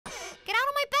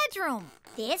bedroom.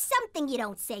 There's something you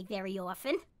don't say very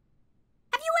often.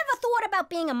 Have you ever thought about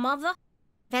being a mother?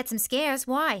 I've had some scares.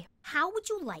 Why? How would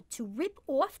you like to rip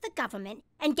off the government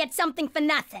and get something for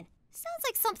nothing? Sounds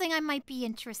like something I might be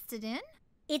interested in.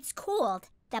 It's called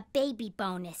the baby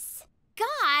bonus. God,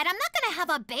 I'm not gonna have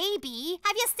a baby.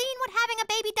 Have you seen what having a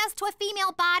baby does to a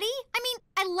female body? I mean,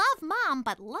 I love Mom,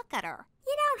 but look at her.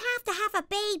 You don't have to have a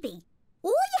baby.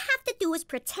 All you have to do is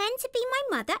pretend to be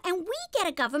my mother and we get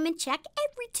a government check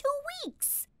every 2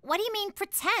 weeks. What do you mean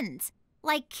pretend?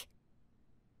 Like,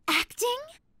 acting?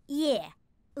 Yeah,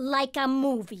 like a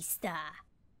movie star.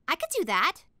 I could do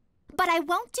that, but I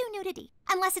won't do nudity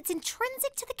unless it's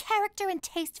intrinsic to the character and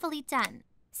tastefully done.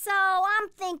 So I'm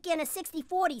thinking a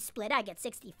 60-40 split. I get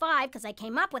 65 because I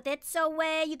came up with it. So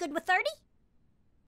you good with 30?